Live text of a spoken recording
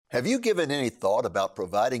Have you given any thought about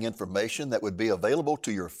providing information that would be available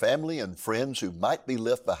to your family and friends who might be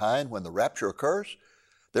left behind when the rapture occurs?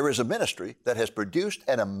 There is a ministry that has produced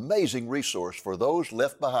an amazing resource for those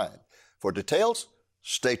left behind. For details,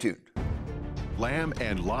 stay tuned. Lamb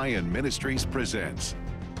and Lion Ministries presents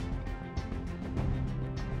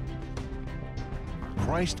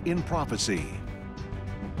Christ in Prophecy,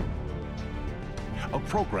 a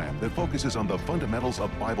program that focuses on the fundamentals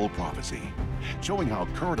of Bible prophecy, showing how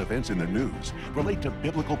current events in the news relate to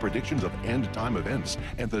biblical predictions of end-time events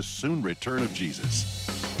and the soon return of Jesus.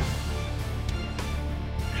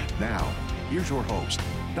 Now, here's your host,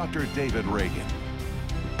 Dr. David Reagan.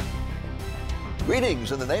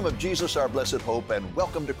 Greetings in the name of Jesus, our blessed hope, and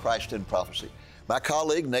welcome to Christ in Prophecy. My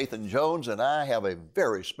colleague Nathan Jones and I have a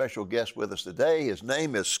very special guest with us today. His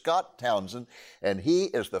name is Scott Townsend, and he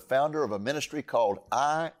is the founder of a ministry called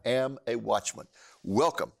I Am a Watchman.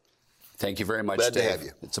 Welcome. Thank you very much, Glad Dave. to have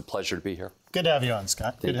you. It's a pleasure to be here. Good to have you on,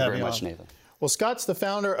 Scott. Thank you very much, Nathan. Well, Scott's the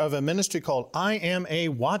founder of a ministry called I Am a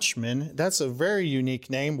Watchman. That's a very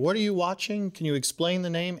unique name. What are you watching? Can you explain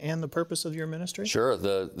the name and the purpose of your ministry? Sure.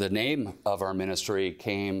 The name of our ministry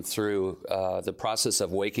came through the process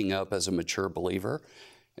of waking up as a mature believer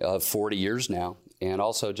of 40 years now, and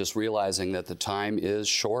also just realizing that the time is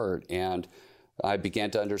short. And I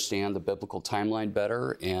began to understand the biblical timeline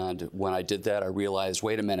better. And when I did that, I realized,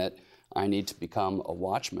 wait a minute, I need to become a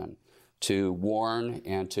watchman to warn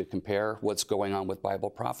and to compare what's going on with Bible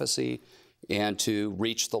prophecy and to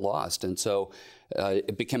reach the lost. And so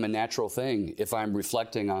it became a natural thing. If I'm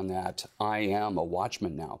reflecting on that, I am a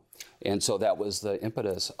watchman now. And so that was the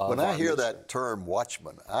impetus of When I hear ministry. that term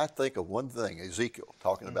watchman, I think of one thing, Ezekiel,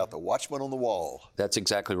 talking about the watchman on the wall. That's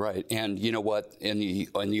exactly right. And you know what? In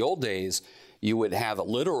the old days, you would have a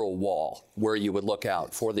literal wall where you would look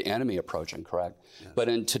out for the enemy approaching, correct? Yes. But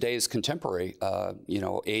in today's contemporary,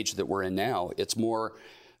 age that we're in now, it's more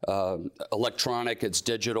electronic, it's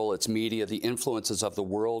digital, it's media. The influences of the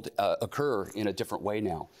world occur in a different way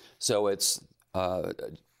now. So it's a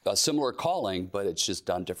similar calling, but it's just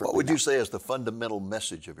done differently. What would you say is the fundamental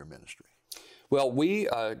message of your ministry? Well, we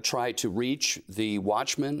try to reach the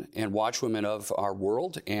watchmen and watchwomen of our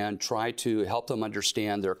world and try to help them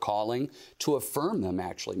understand their calling, to affirm them,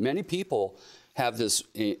 actually. Many people have this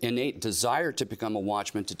innate desire to become a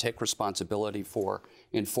watchman, to take responsibility for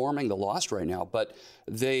informing the lost right now, but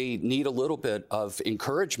they need a little bit of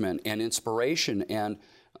encouragement and inspiration and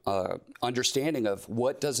understanding of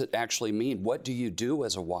what does it actually mean? What do you do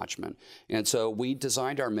as a watchman? And so we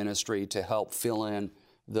designed our ministry to help fill in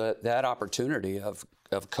that opportunity of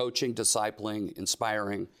coaching, discipling,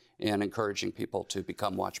 inspiring, and encouraging people to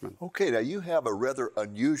become watchmen. Okay, now you have a rather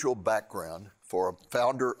unusual background for a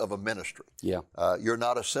founder of a ministry. Yeah. You're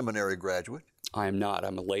not a seminary graduate. I am not.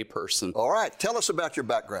 I'm a lay person. All right, tell us about your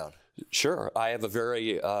background. Sure. I have a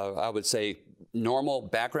very, I would say, normal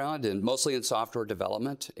background, and mostly in software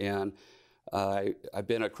development. And I've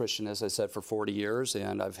been a Christian, as I said, for 40 years,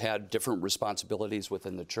 and I've had different responsibilities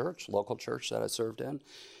within the church, local church that I served in.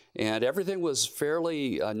 And everything was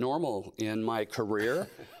fairly normal in my career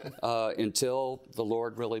until the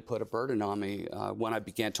Lord really put a burden on me when I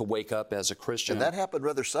began to wake up as a Christian. And that happened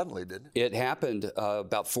rather suddenly, didn't it? It happened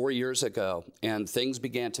about 4 years ago, and things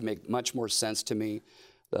began to make much more sense to me.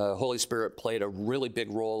 The Holy Spirit played a really big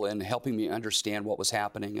role in helping me understand what was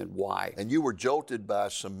happening and why. And you were jolted by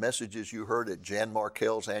some messages you heard at Jan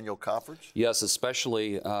Markell's annual conference? Yes,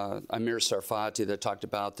 especially Amir Tsarfati that talked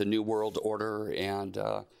about the New World Order and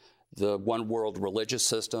the one world religious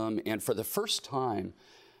system. And for the first time,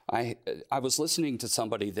 I was listening to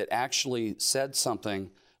somebody that actually said something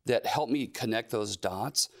that helped me connect those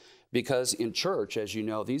dots. Because in church, as you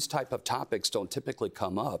know, these type of topics don't typically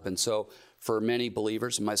come up. And so for many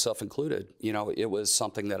believers, myself included, it was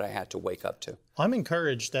something that I had to wake up to. I'm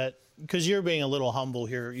encouraged that, because you're being a little humble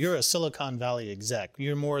here, you're a Silicon Valley exec.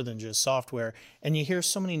 You're more than just software. And you hear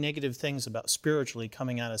so many negative things about spiritually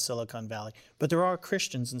coming out of Silicon Valley. But there are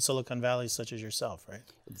Christians in Silicon Valley such as yourself, right?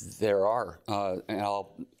 There are. And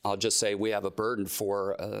I'll just say we have a burden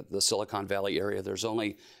for the Silicon Valley area. There's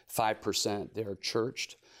only 5% that are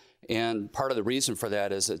churched. And part of the reason for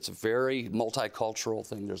that is it's a very multicultural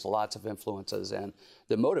thing. There's lots of influences, and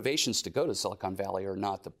the motivations to go to Silicon Valley are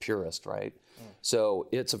not the purest, right? So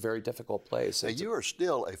it's a very difficult place. Now, you are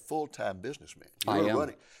still a full-time businessman. I am.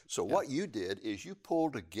 Running. So what you did is you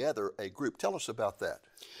pulled together a group. Tell us about that.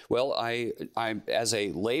 Well, I'm as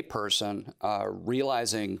a lay person,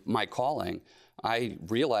 realizing my calling, I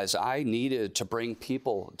realized I needed to bring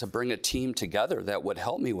a team together that would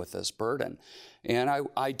help me with this burden. And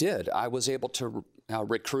I did. I was able to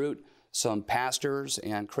recruit some pastors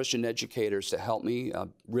and Christian educators to help me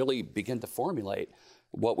really begin to formulate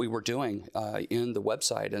what we were doing in the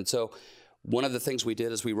website. And so one of the things we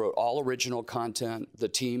did is we wrote all original content. The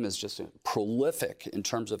team is just prolific in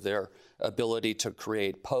terms of their ability to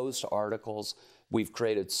create posts, articles. We've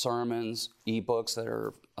created sermons, ebooks that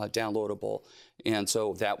are downloadable. And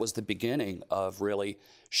so that was the beginning of really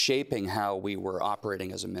shaping how we were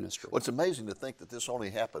operating as a ministry. Well, it's amazing to think that this only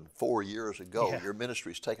happened 4 years ago. Yeah. Your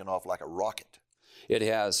ministry's taken off like a rocket. It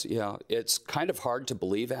has, yeah. It's kind of hard to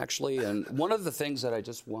believe, actually. And one of the things that I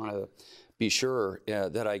just want to be sure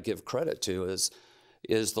that I give credit to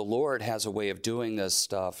is the Lord has a way of doing this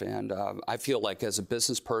stuff. And I feel like as a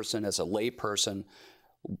business person, as a lay person,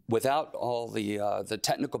 without all the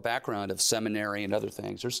technical background of seminary and other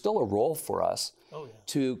things, there's still a role for us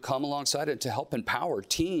to come alongside it, to help empower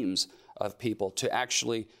teams of people to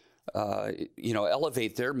actually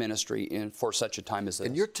elevate their ministry for such a time as this.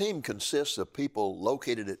 And your team consists of people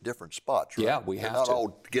located at different spots, right? Yeah, we have to. They're not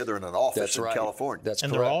all together in an office in California. That's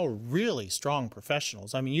correct. And they're all really strong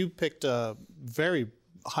professionals. I mean, you picked very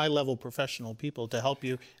high-level professional people to help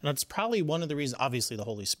you, and that's probably one of the reasons, obviously the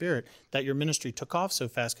Holy Spirit, that your ministry took off so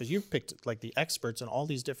fast, because you picked like the experts in all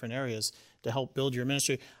these different areas to help build your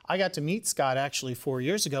ministry. I got to meet Scott actually 4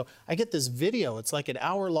 years ago. I get this video. It's like an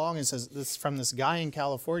hour long. It says this from this guy in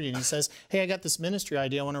California, and he says, "Hey, I got this ministry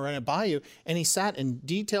idea. I want to run it by you." And he sat and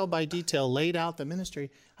detail by detail laid out the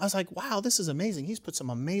ministry. I was like, wow, this is amazing. He's put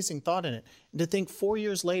some amazing thought in it. And to think 4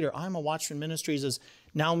 years later, I'm a Watchman Ministries is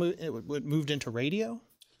now moved into radio.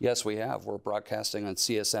 Yes, we have. We're broadcasting on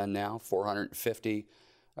CSN now, 450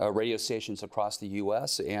 radio stations across the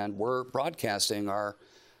U.S., and we're broadcasting our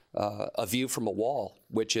A View from a Wall,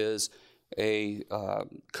 which is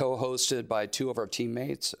co-hosted by two of our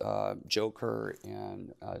teammates, Joe Kerr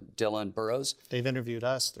and Dylan Burrows. They've interviewed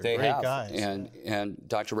us. They're great guys. And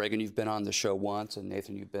Dr. Reagan, you've been on the show once, and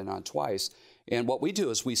Nathan, you've been on twice. And what we do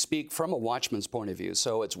is we speak from a watchman's point of view.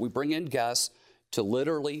 So we bring in guests to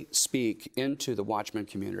literally speak into the Watchman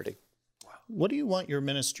community. What do you want your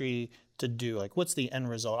ministry to do? Like, what's the end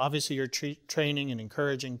result? Obviously, you're training and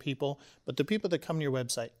encouraging people, but the people that come to your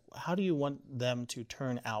website, how do you want them to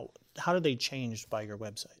turn out? How do they change by your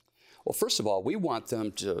website? Well, first of all, we want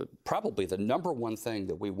them to, probably the number one thing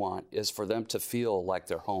that we want is for them to feel like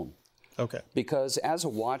they're home. Okay. Because as a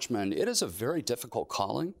watchman, it is a very difficult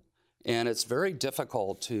calling, and it's very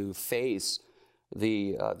difficult to face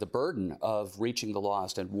the burden of reaching the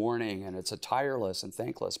lost and warning, and it's a tireless and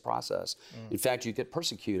thankless process. In fact, you get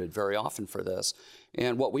persecuted very often for this.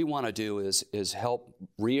 And what we want to do is help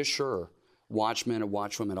reassure watchmen and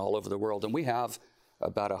watchwomen all over the world. And we have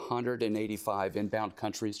about 185 inbound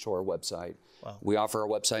countries to our website. Wow. We offer our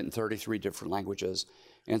website in 33 different languages.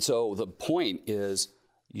 And so the point is,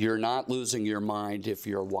 you're not losing your mind if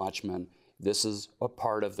you're a watchman. This is a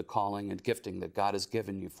part of the calling and gifting that God has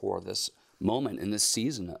given you for this moment in this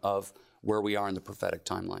season of where we are in the prophetic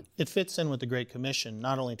timeline. It fits in with the Great Commission,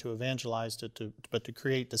 not only to evangelize, but to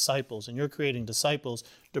create disciples. And you're creating disciples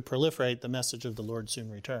to proliferate the message of the Lord's soon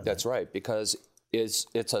return. That's right, because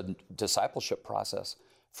it's a discipleship process.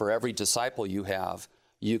 For every disciple you have,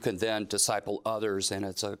 you can then disciple others, and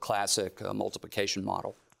it's a classic multiplication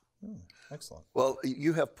model. Excellent. Well,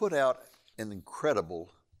 you have put out an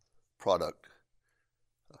incredible product.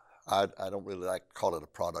 I don't really like to call it a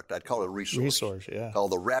product. I'd call it a resource. Yeah.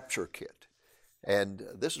 Called the Rapture Kit. And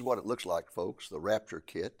this is what it looks like, folks, the Rapture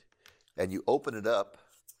Kit. And you open it up,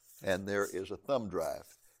 and there is a thumb drive.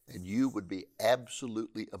 And you would be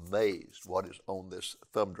absolutely amazed what is on this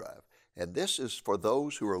thumb drive. And this is for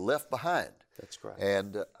those who are left behind. That's correct.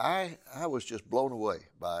 And I was just blown away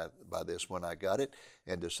by this when I got it,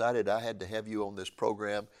 and decided I had to have you on this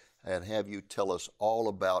program and have you tell us all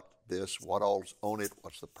about this, what all's on it,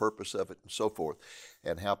 what's the purpose of it, and so forth,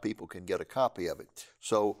 and how people can get a copy of it.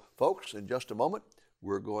 So, folks, in just a moment,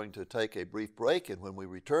 we're going to take a brief break, and when we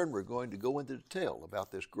return, we're going to go into detail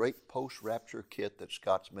about this great post-rapture kit that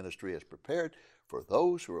Scott's ministry has prepared for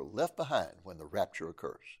those who are left behind when the rapture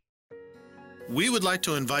occurs. We would like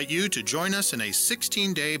to invite you to join us in a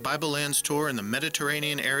 16-day Bible Lands tour in the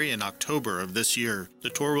Mediterranean area in October of this year.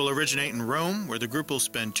 The tour will originate in Rome, where the group will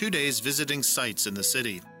spend 2 days visiting sites in the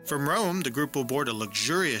city. From Rome, the group will board a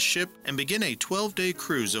luxurious ship and begin a 12-day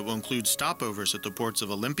cruise that will include stopovers at the ports of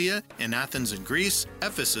Olympia, in Athens in Greece,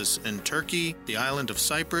 Ephesus in Turkey, the island of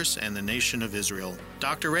Cyprus, and the nation of Israel.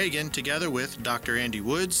 Dr. Reagan, together with Dr. Andy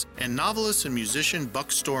Woods and novelist and musician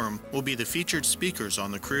Buck Storm, will be the featured speakers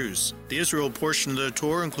on the cruise. The Israel portion of the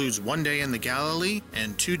tour includes 1 day in the Galilee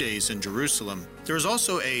and 2 days in Jerusalem. There is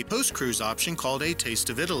also a post-cruise option called A Taste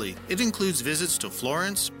of Italy. It includes visits to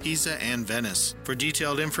Florence, Pisa, and Venice. For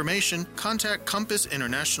detailed information, contact Compass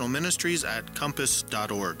International Ministries at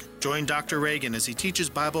compass.org. Join Dr. Reagan as he teaches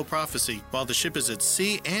Bible prophecy while the ship is at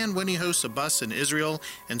sea and when he hosts a bus in Israel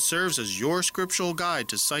and serves as your scriptural guide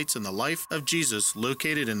to sites in the life of Jesus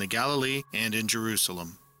located in the Galilee and in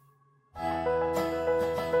Jerusalem.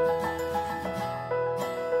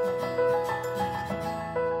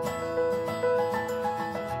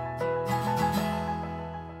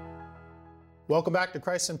 Welcome back to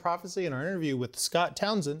Christ in Prophecy and our interview with Scott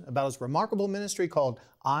Townsend about his remarkable ministry called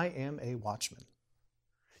I Am a Watchman.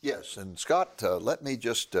 Yes, and Scott, let me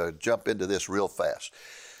just jump into this real fast.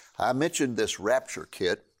 I mentioned this Rapture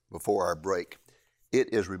kit before our break.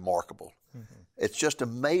 It is remarkable. Mm-hmm. It's just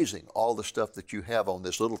amazing, all the stuff that you have on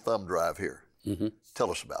this little thumb drive here. Mm-hmm.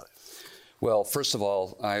 Tell us about it. Well, first of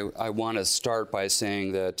all, I want to start by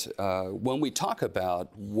saying that when we talk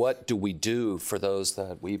about what do we do for those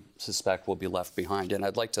that we suspect will be left behind, and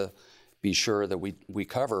I'd like to be sure that we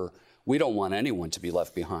cover, we don't want anyone to be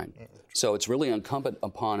left behind. So it's really incumbent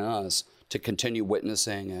upon us to continue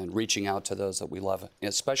witnessing and reaching out to those that we love,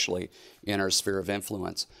 especially in our sphere of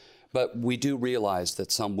influence. But we do realize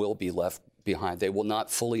that some will be left behind. They will not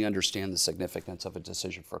fully understand the significance of a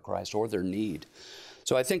decision for Christ or their need.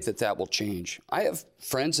 So I think that will change. I have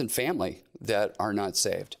friends and family that are not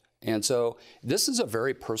saved. And so this is a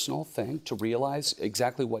very personal thing to realize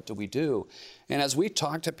exactly what do we do. And as we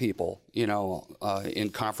talk to people, in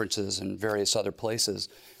conferences and various other places,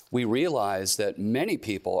 we realize that many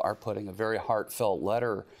people are putting a very heartfelt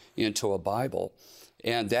letter into a Bible.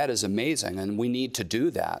 And that is amazing, and we need to do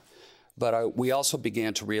that. But we also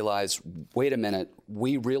began to realize, wait a minute,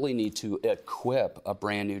 we really need to equip a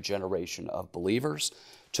brand new generation of believers,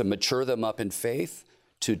 to mature them up in faith,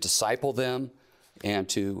 to disciple them, and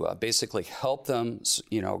to basically help them,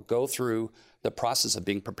 go through the process of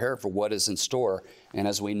being prepared for what is in store. And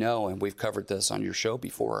as we know, and we've covered this on your show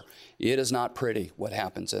before, it is not pretty what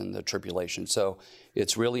happens in the tribulation. So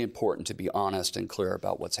it's really important to be honest and clear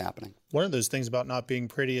about what's happening. One of those things about not being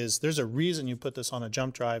pretty is there's a reason you put this on a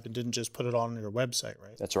jump drive and didn't just put it on your website,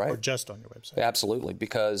 right? That's right. Or just on your website. Absolutely,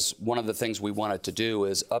 because one of the things we wanted to do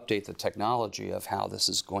is update the technology of how this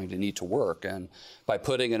is going to need to work. And by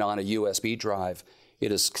putting it on a USB drive,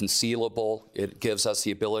 it is concealable. It gives us the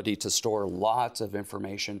ability to store lots of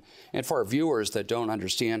information. And for our viewers that don't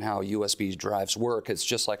understand how USB drives work, it's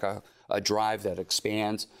just like a drive that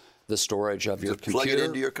expands the storage of your computer. Plug it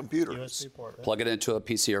into your computer. USB port, right? Plug it into a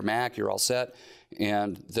PC or Mac, you're all set.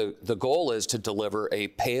 And the goal is to deliver a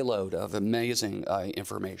payload of amazing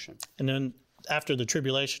information. And then after the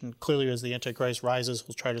tribulation, clearly as the Antichrist rises,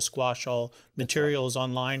 he'll try to squash all materials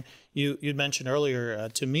online. You'd mentioned earlier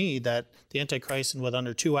to me that the Antichrist in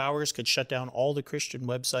under 2 hours could shut down all the Christian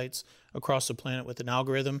websites across the planet with an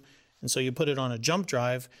algorithm. And so you put it on a jump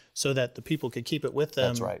drive so that the people could keep it with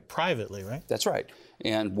them privately, right? That's right.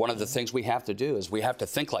 And one of the things we have to do is we have to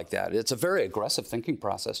think like that. It's a very aggressive thinking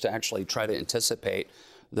process to actually try to anticipate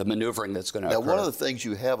the maneuvering that's going to occur. Now, one of the things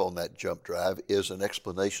you have on that jump drive is an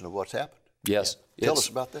explanation of what's happened. Yes. Tell us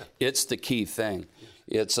about that. It's the key thing.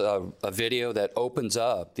 It's a video that opens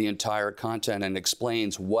up the entire content and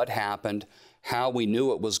explains what happened, how we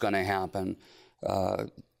knew it was going to happen,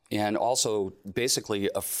 and also basically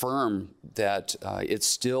affirm that it's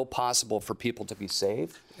still possible for people to be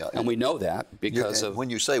saved. Yeah, and we know that because of... When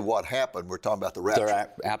you say what happened, we're talking about the rapture.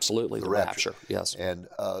 Absolutely, the rapture, yes. And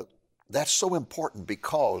that's so important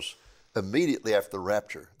because immediately after the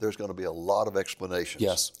rapture, there's going to be a lot of explanations.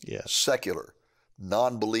 Yes. Secular,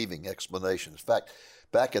 non-believing explanations. In fact,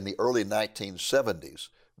 back in the early 1970s,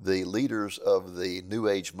 the leaders of the New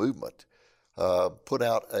Age movement put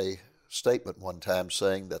out a statement one time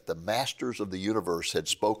saying that the masters of the universe had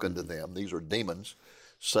spoken to them, these are demons,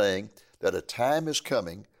 saying that a time is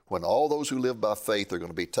coming when all those who live by faith are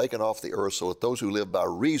going to be taken off the earth so that those who live by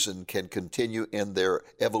reason can continue in their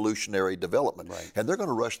evolutionary development. Right. And they're going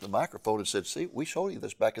to rush the microphone and say, see, we showed you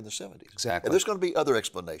this back in the 70s. Exactly. And there's going to be other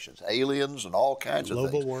explanations, aliens and all kinds of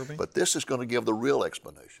things. Global warming. But this is going to give the real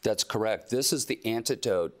explanation. That's correct. This is the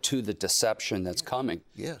antidote to the deception that's coming.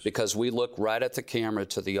 Yes. Because we look right at the camera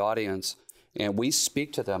to the audience and we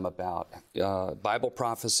speak to them about Bible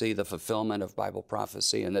prophecy, the fulfillment of Bible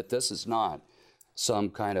prophecy, and that this is not some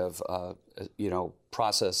kind of,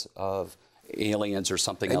 process of aliens or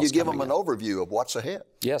something else. And you give them an overview of what's ahead.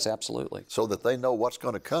 Yes, absolutely. So that they know what's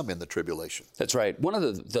going to come in the tribulation. That's right. One of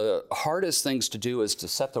the hardest things to do is to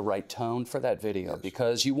set the right tone for that video,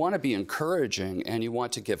 because you want to be encouraging and you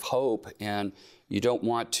want to give hope, and you don't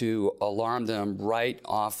want to alarm them right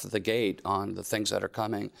off the gate on the things that are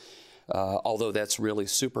coming. although that's really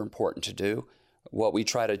super important to do. What we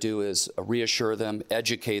try to do is reassure them,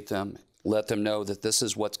 educate them, let them know that this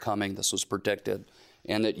is what's coming, this was predicted,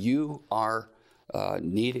 and that you are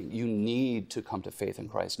you need to come to faith in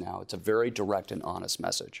Christ now. It's a very direct and honest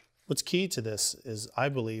message. What's key to this is, I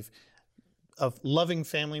believe, a loving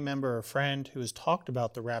family member or friend who has talked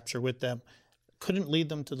about the rapture with them, couldn't lead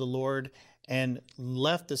them to the Lord, and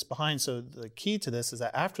left this behind. So the key to this is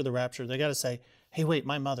that after the rapture, they got to say, hey, wait,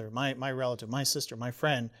 my mother, my relative, my sister, my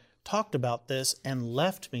friend talked about this and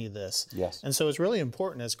left me this. Yes. And so it's really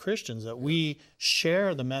important as Christians that we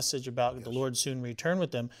share the message about the Lord's soon return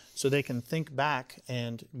with them so they can think back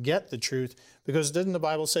and get the truth. Because didn't the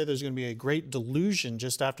Bible say there's going to be a great delusion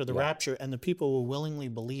just after the rapture, and the people will willingly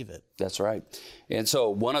believe it? That's right. And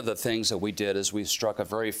so one of the things that we did is we struck a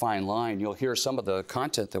very fine line. You'll hear some of the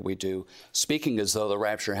content that we do speaking as though the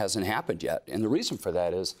rapture hasn't happened yet. And the reason for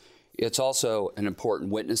that is it's also an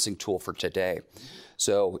important witnessing tool for today.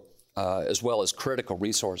 So as well as critical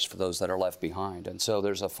resource for those that are left behind. And so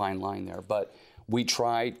there's a fine line there. But we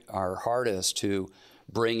try our hardest to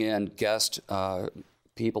bring in guest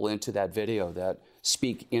people into that video that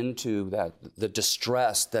speak into the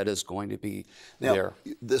distress that is going to be there.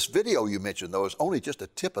 This video you mentioned, though, is only just a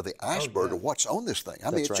tip of the iceberg of what's on this thing.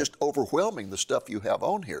 I mean, it's just overwhelming, the stuff you have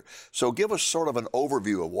on here. So give us sort of an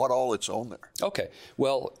overview of what all it's on there. Okay.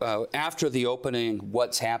 Well, after the opening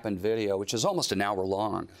What's Happened video, which is almost an hour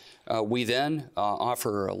long, we then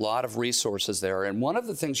offer a lot of resources there. And one of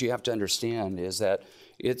the things you have to understand is that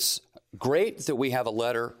it's great that we have a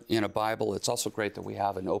letter in a Bible. It's also great that we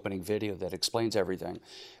have an opening video that explains everything.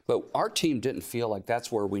 But our team didn't feel like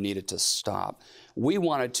that's where we needed to stop. We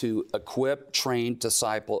wanted to equip, train,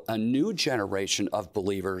 disciple a new generation of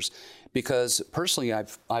believers, because personally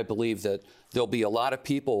I believe that there'll be a lot of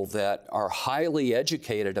people that are highly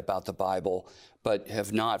educated about the Bible but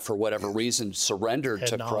have not, for whatever reason, surrendered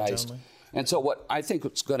to Christ. Only. And so what I think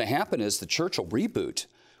what's going to happen is the church will reboot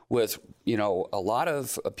with, a lot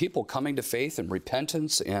of people coming to faith and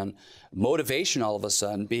repentance and motivation all of a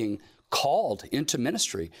sudden being called into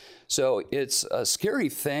ministry. So it's a scary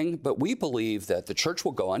thing, but we believe that the church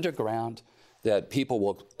will go underground, that people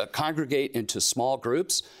will congregate into small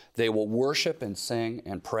groups, they will worship and sing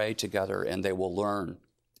and pray together, and they will learn.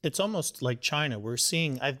 It's almost like China. We're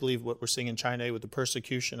seeing, I believe, what we're seeing in China with the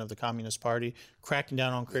persecution of the Communist Party, cracking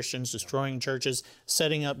down on Christians, destroying churches,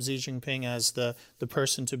 setting up Xi Jinping as the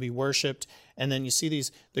person to be worshipped. And then you see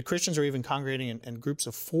the Christians are even congregating in groups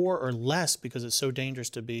of 4 or less because it's so dangerous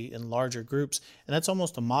to be in larger groups. And that's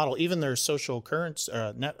almost a model. Even their social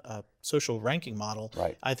social ranking model,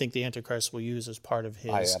 I think the Antichrist will use as part of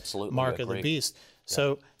his mark of the beast.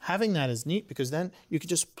 So having that is neat, because then you could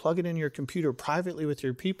just plug it in your computer privately with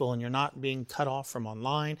your people and you're not being cut off from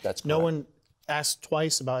online. That's correct. No one asks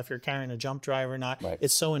twice about if you're carrying a jump drive or not.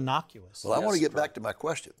 It's so innocuous. Well, I want to get back to my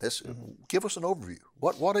question. Give us an overview.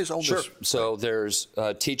 What is on this? Sure. So there's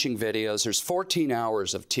teaching videos. There's 14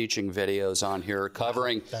 hours of teaching videos on here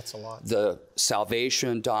covering that's a lot. The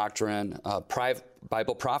salvation doctrine,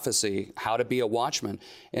 Bible prophecy, how to be a watchman.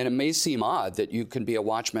 And it may seem odd that you can be a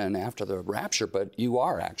watchman after the rapture, but you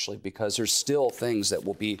are actually, because there's still things that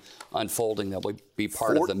will be unfolding that will be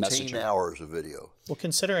part of the message. 14 hours of video. Well,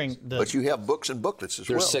 considering But you have books and booklets as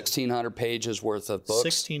well. There's 1,600 pages worth of books.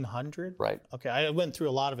 1,600? Right. Okay, I went through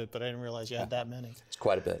a lot of it, but I didn't realize you had that many. It's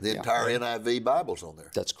quite a bit. The entire NIV Bible's on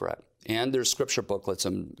there. That's correct. And there's scripture booklets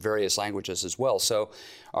in various languages as well. So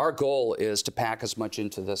our goal is to pack as much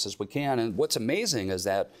into this as we can. And what's amazing is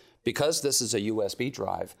that because this is a USB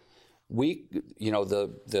drive,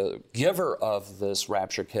 the giver of this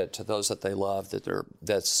rapture kit to those that they love,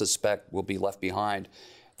 that suspect will be left behind,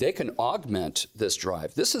 they can augment this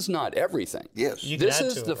drive. This is not everything. Yes. This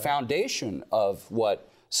is the foundation of what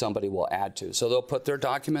somebody will add to. So they'll put their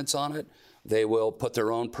documents on it. They will put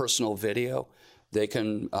their own personal video. They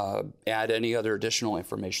can add any other additional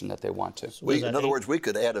information that they want to. In other words, we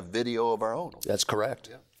could add a video of our own. That's correct.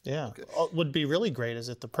 Yeah. Okay. What would be really great is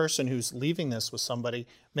if the person who's leaving this with somebody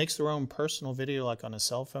makes their own personal video, like on a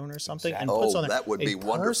cell phone or something, and puts on that would be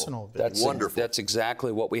wonderful. That's wonderful. That's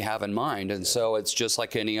exactly what we have in mind. And so it's just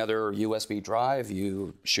like any other USB drive.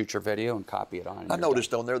 You shoot your video and copy it on. I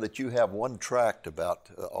noticed on there that you have one tract about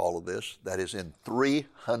all of this that is in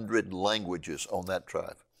 300 languages on that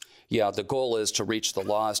drive. Yeah, the goal is to reach the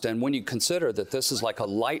lost. And when you consider that this is like a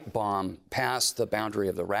light bomb past the boundary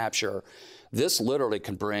of the rapture, this literally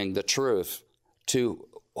can bring the truth to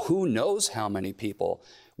who knows how many people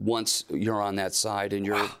once you're on that side and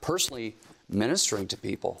you're personally ministering to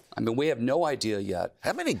people. I mean, we have no idea yet.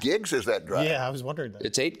 How many gigs is that drive? Yeah, I was wondering that.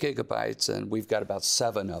 It's 8 gigabytes, and we've got about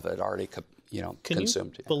 7 of it already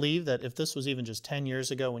consumed. Can you believe that if this was even just 10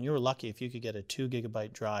 years ago, when you were lucky if you could get a 2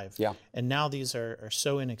 gigabyte drive, and now these are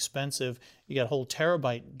so inexpensive, you got whole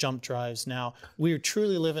terabyte jump drives now. We are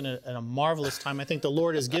truly living in a marvelous time. I think the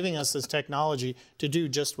Lord is giving us this technology to do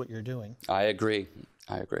just what you're doing. I agree.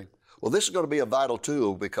 Well, this is going to be a vital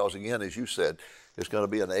tool because, again, as you said, it's going to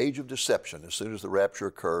be an age of deception as soon as the rapture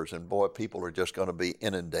occurs. And boy, people are just going to be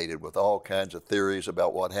inundated with all kinds of theories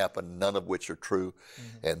about what happened, none of which are true.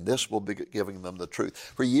 And this will be giving them the truth.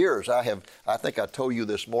 For years, I think I told you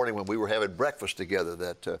this morning when we were having breakfast together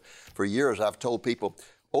that for years I've told people,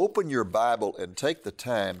 open your Bible and take the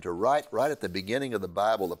time to write right at the beginning of the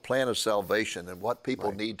Bible the plan of salvation and what people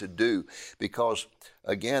need to do, because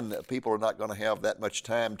again, people are not going to have that much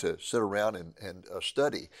time to sit around and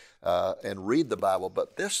study and read the Bible.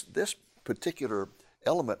 But this particular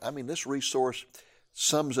element, I mean, this resource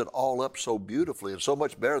sums it all up so beautifully and so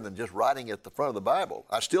much better than just writing at the front of the Bible.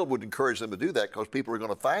 I still would encourage them to do that because people are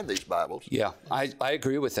going to find these Bibles. Yeah, I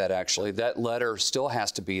agree with that, actually. That letter still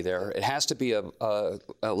has to be there. It has to be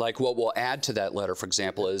like what we'll add to that letter, for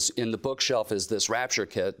example, is in the bookshelf is this rapture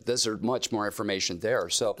kit. There's much more information there.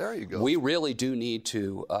 So there you go. We really do need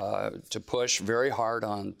to push very hard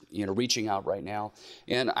on reaching out right now.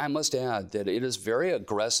 And I must add that it is very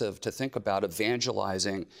aggressive to think about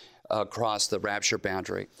evangelizing across the rapture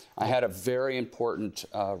boundary. I had a very important,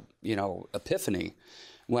 epiphany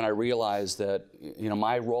when I realized that,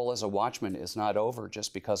 my role as a watchman is not over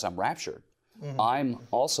just because I'm raptured. I'm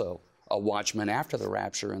also a watchman after the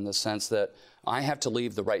rapture in the sense that I have to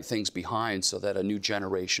leave the right things behind so that a new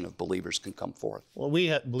generation of believers can come forth. Well,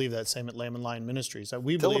 we believe that same at Lamb and Lion Ministries. Tell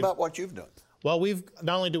them about what you've done. Well,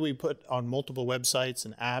 not only do we put on multiple websites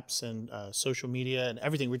and apps and social media and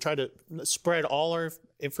everything, we try to spread all our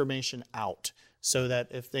information out so that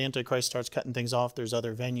if the Antichrist starts cutting things off, there's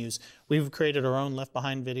other venues. We've created our own Left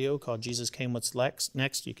Behind video called Jesus Came, What's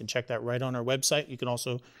Next. You can check that right on our website. You can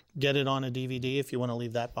also get it on a DVD if you want to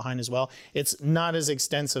leave that behind as well. It's not as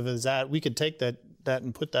extensive as that. We could take that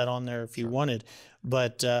and put that on there if you wanted,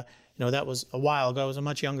 but that was a while ago. I was a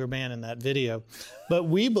much younger man in that video. But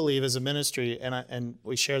we believe as a ministry, and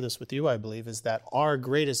we share this with you, I believe, is that our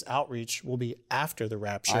greatest outreach will be after the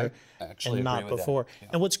rapture and not before. Yeah.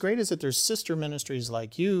 And what's great is that there's sister ministries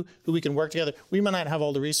like you who we can work together. We might not have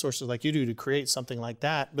all the resources like you do to create something like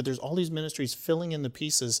that, but there's all these ministries filling in the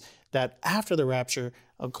pieces that after the rapture,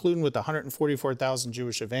 including with the 144,000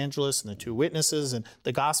 Jewish evangelists and the 2 witnesses and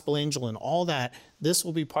the gospel angel and all that, this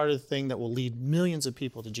will be part of the thing that will lead millions of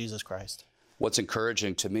people to Jesus Christ. What's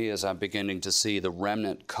encouraging to me is I'm beginning to see the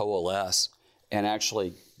remnant coalesce and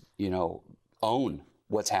actually, own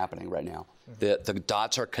what's happening right now. The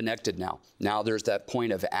dots are connected now. Now there's that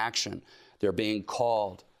point of action. They're being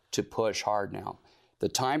called to push hard now. The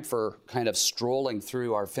time for kind of strolling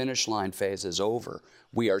through our finish line phase is over.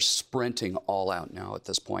 We are sprinting all out now at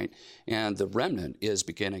this point, and the remnant is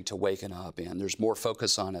beginning to waken up, and there's more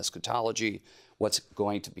focus on eschatology, what's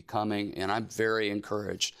going to be coming, and I'm very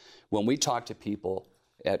encouraged. When we talk to people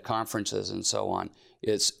at conferences and so on,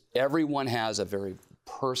 everyone has a very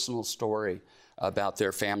personal story about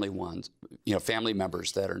their family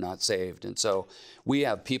members that are not saved. And so we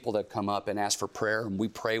have people that come up and ask for prayer, and we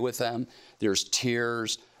pray with them. There's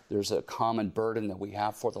tears. There's a common burden that we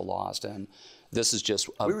have for the lost, and this is just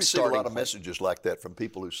a We receive a lot of messages like that from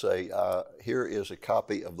people who say, here is a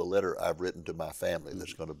copy of the letter I've written to my family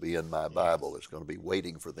that's going to be in my Bible. It's going to be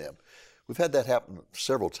waiting for them. We've had that happen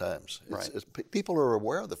several times. People are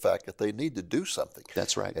aware of the fact that they need to do something.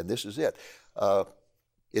 That's right. And this is it.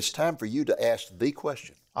 It's time for you to ask the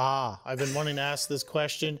question. I've been wanting to ask this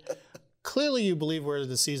question. Clearly you believe we're in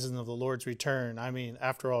the season of the Lord's return. I mean,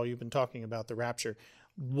 after all, you've been talking about the rapture.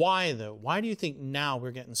 Why, though? Why do you think now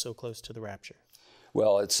we're getting so close to the rapture?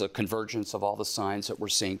 Well, it's a convergence of all the signs that we're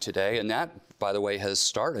seeing today, and that, by the way, has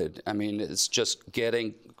started. I mean, it's just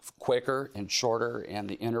getting quicker and shorter, and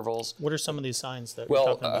the intervals. What are some of these signs that we're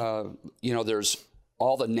talking about? There's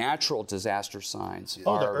all the natural disaster signs the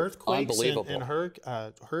are earthquakes unbelievable. and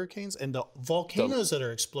hurricanes and the volcanoes that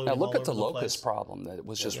are exploding. Now look all at the over locust problem that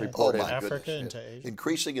was just Oh, reported. my Africa goodness. into Asia.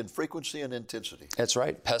 Increasing in frequency and intensity. That's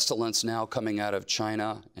right. Pestilence now coming out of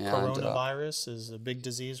China. And, Coronavirus is a big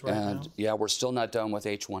disease right now. Yeah, we're still not done with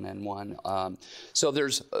H1N1. So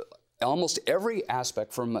there's almost every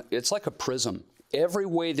aspect it's like a prism. Every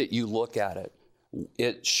way that you look at it,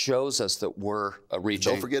 it shows us that we're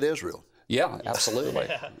reaching. Don't forget Israel. Yeah, absolutely.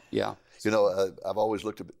 Yeah. You know, I've always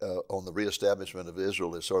looked on the reestablishment of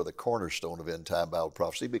Israel as sort of the cornerstone of end-time Bible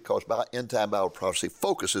prophecy, because end-time Bible prophecy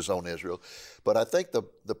focuses on Israel. But I think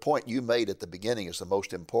the point you made at the beginning is the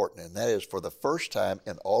most important, and that is, for the first time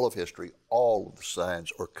in all of history, all of the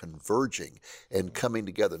signs are converging and coming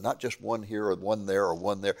together. Not just one here or one there or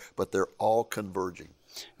one there, but they're all converging.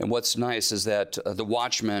 And what's nice is that the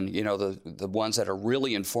watchmen, you know, the ones that are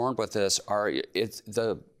really informed with this are,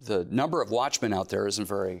 the number of watchmen out there isn't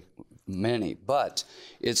very many, but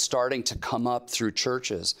it's starting to come up through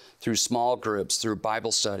churches, through small groups, through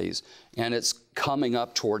Bible studies, and it's coming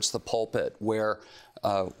up towards the pulpit, where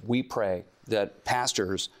we pray that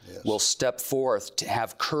pastors will step forth to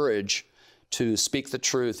have courage to speak the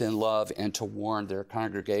truth in love and to warn their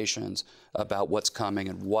congregations about what's coming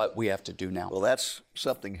and what we have to do now. Well, that's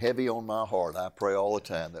something heavy on my heart. I pray all the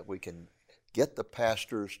time that we can get the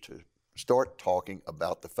pastors to start talking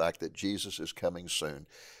about the fact that Jesus is coming soon.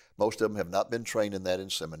 Most of them have not been trained in that in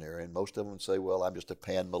seminary, and most of them say, well, I'm just a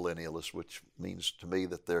pan-millennialist, which means to me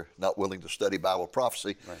that they're not willing to study Bible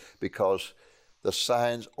prophecy, because the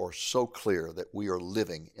signs are so clear that we are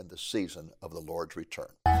living in the season of the Lord's return.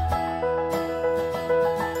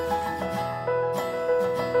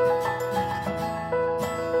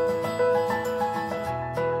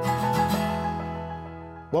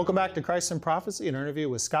 Welcome back to Christ in Prophecy, an interview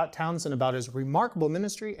with Scott Townsend about his remarkable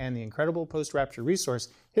ministry and the incredible post-rapture resource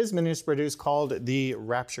his ministry produced called the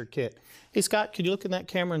Rapture Kit. Hey, Scott, could you look in that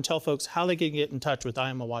camera and tell folks how they can get in touch with I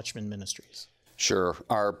Am a Watchman Ministries? Sure.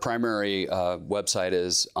 Our primary website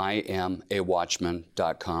is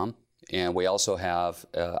iamawatchman.com, and we also have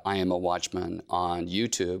I Am a Watchman on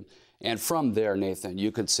YouTube. And from there, Nathan,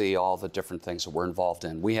 you can see all the different things that we're involved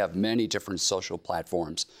in. We have many different social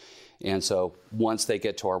platforms. And so once they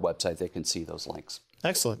get to our website, they can see those links.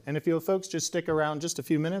 Excellent. And if you folks just stick around just a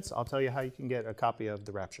few minutes, I'll tell you how you can get a copy of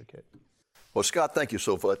the Rapture Kit. Well, Scott, thank you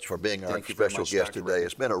so much for being our special guest today.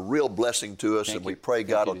 It's been a real blessing to us, and we pray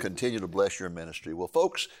God will continue to bless your ministry. Well,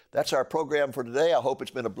 folks, that's our program for today. I hope it's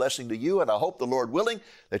been a blessing to you, and I hope, the Lord willing,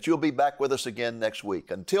 that you'll be back with us again next week.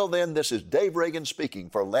 Until then, this is Dave Reagan speaking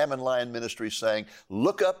for Lamb and Lion Ministries, saying,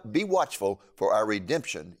 look up, be watchful, for our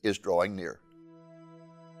redemption is drawing near.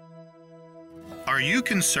 Are you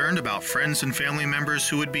concerned about friends and family members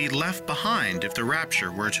who would be left behind if the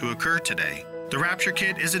rapture were to occur today? The Rapture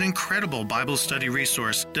Kit is an incredible Bible study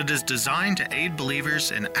resource that is designed to aid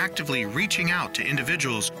believers in actively reaching out to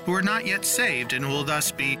individuals who are not yet saved and will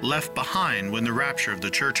thus be left behind when the rapture of the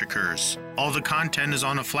church occurs. All the content is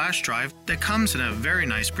on a flash drive that comes in a very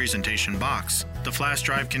nice presentation box. The flash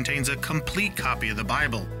drive contains a complete copy of the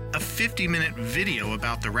Bible, a 50-minute video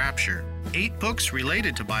about the rapture, 8 books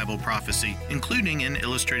related to Bible prophecy, including an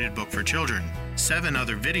illustrated book for children, 7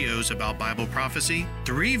 other videos about Bible prophecy,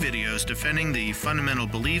 3 videos defending the fundamental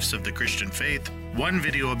beliefs of the Christian faith, 1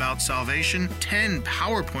 video about salvation, 10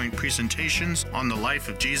 PowerPoint presentations on the life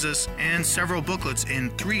of Jesus, and several booklets in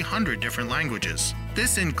 300 different languages.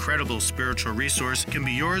 This incredible spiritual resource can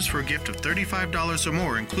be yours for a gift of $35 or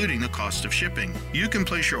more, including the cost of shipping. You can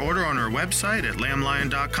place your order on our website at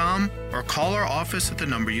lamblion.com or call our office at the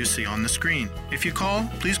number you see on the screen. If you call,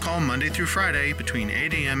 please call Monday through Friday between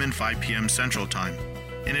 8 a.m. and 5 p.m. Central Time.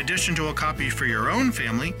 In addition to a copy for your own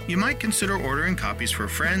family, you might consider ordering copies for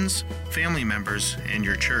friends, family members, and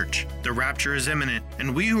your church. The rapture is imminent,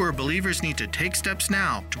 and we who are believers need to take steps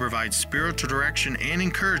now to provide spiritual direction and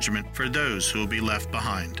encouragement for those who will be left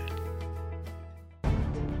behind.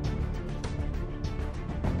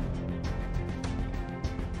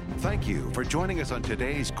 Thank you for joining us on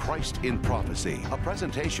today's Christ in Prophecy, a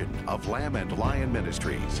presentation of Lamb and Lion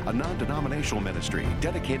Ministries, a non-denominational ministry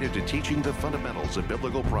dedicated to teaching the fundamentals of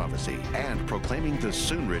biblical prophecy and proclaiming the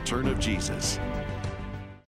soon return of Jesus.